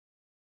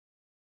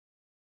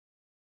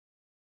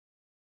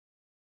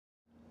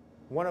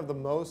One of the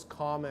most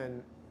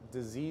common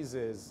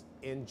diseases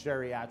in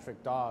geriatric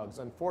dogs,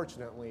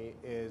 unfortunately,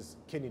 is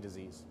kidney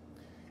disease.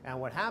 And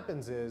what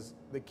happens is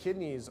the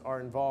kidneys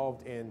are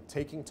involved in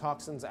taking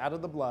toxins out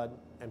of the blood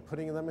and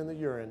putting them in the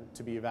urine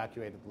to be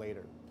evacuated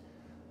later.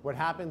 What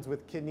happens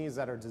with kidneys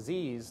that are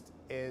diseased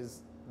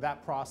is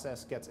that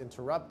process gets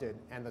interrupted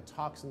and the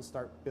toxins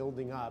start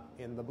building up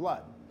in the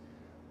blood.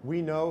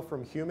 We know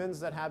from humans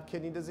that have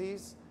kidney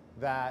disease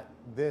that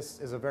this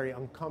is a very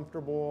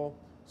uncomfortable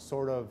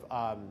sort of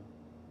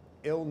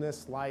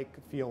illness-like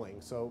feeling.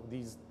 So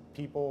these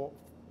people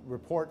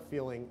report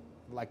feeling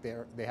like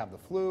they have the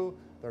flu,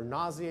 they're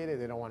nauseated,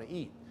 they don't want to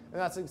eat.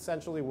 And that's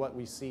essentially what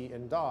we see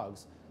in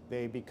dogs.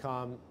 They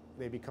become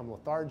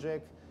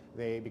lethargic,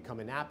 they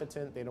become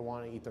inappetent, they don't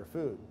want to eat their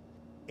food.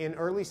 In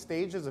early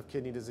stages of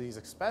kidney disease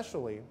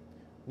especially,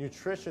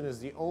 nutrition is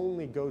the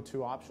only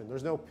go-to option.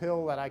 There's no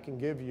pill that I can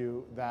give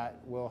you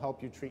that will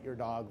help you treat your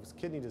dog's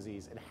kidney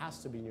disease. It has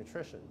to be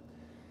nutrition.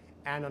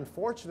 And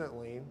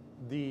unfortunately,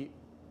 the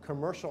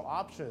commercial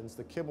options,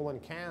 the kibble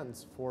and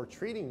cans for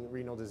treating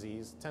renal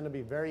disease, tend to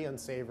be very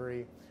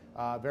unsavory,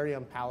 very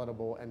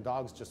unpalatable, and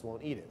dogs just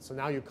won't eat it. So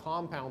now you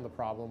compound the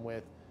problem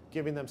with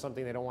giving them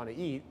something they don't want to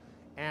eat,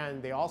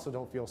 and they also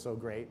don't feel so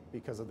great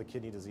because of the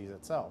kidney disease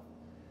itself.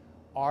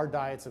 Our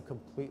diets have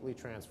completely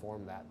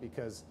transformed that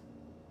because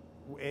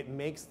it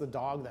makes the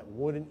dog that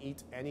wouldn't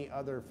eat any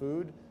other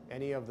food,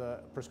 any of the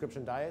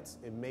prescription diets,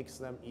 it makes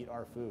them eat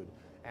our food.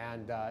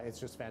 And it's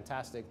just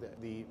fantastic.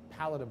 The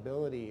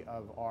palatability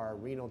of our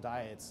renal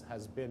diets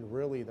has been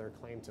really their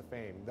claim to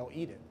fame. They'll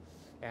eat it.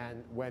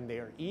 And when they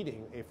are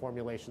eating a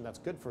formulation that's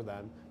good for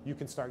them, you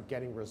can start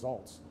getting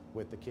results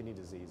with the kidney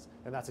disease.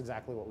 And that's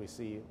exactly what we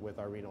see with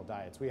our renal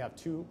diets. We have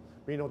 2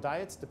 renal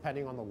diets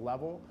depending on the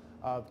level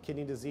of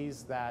kidney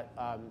disease that,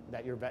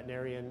 that your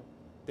veterinarian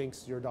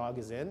thinks your dog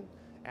is in.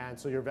 And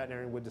so your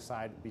veterinarian would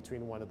decide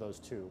between one of those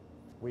 2.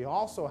 We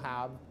also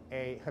have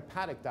a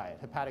hepatic diet,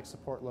 hepatic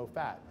support low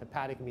fat,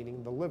 hepatic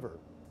meaning the liver.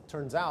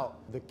 Turns out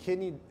the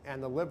kidney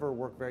and the liver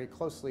work very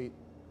closely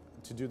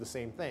to do the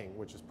same thing,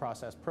 which is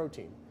process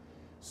protein.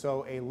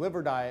 So a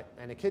liver diet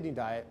and a kidney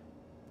diet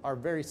are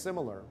very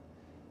similar.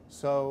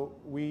 So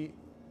we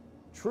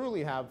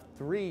truly have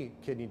 3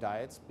 kidney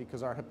diets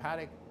because our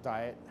hepatic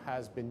diet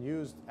has been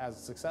used as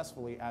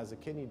successfully as a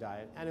kidney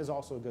diet and is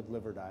also a good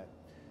liver diet.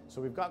 So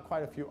we've got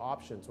quite a few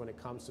options when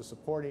it comes to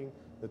supporting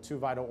the 2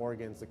 vital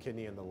organs, the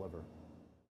kidney and the liver.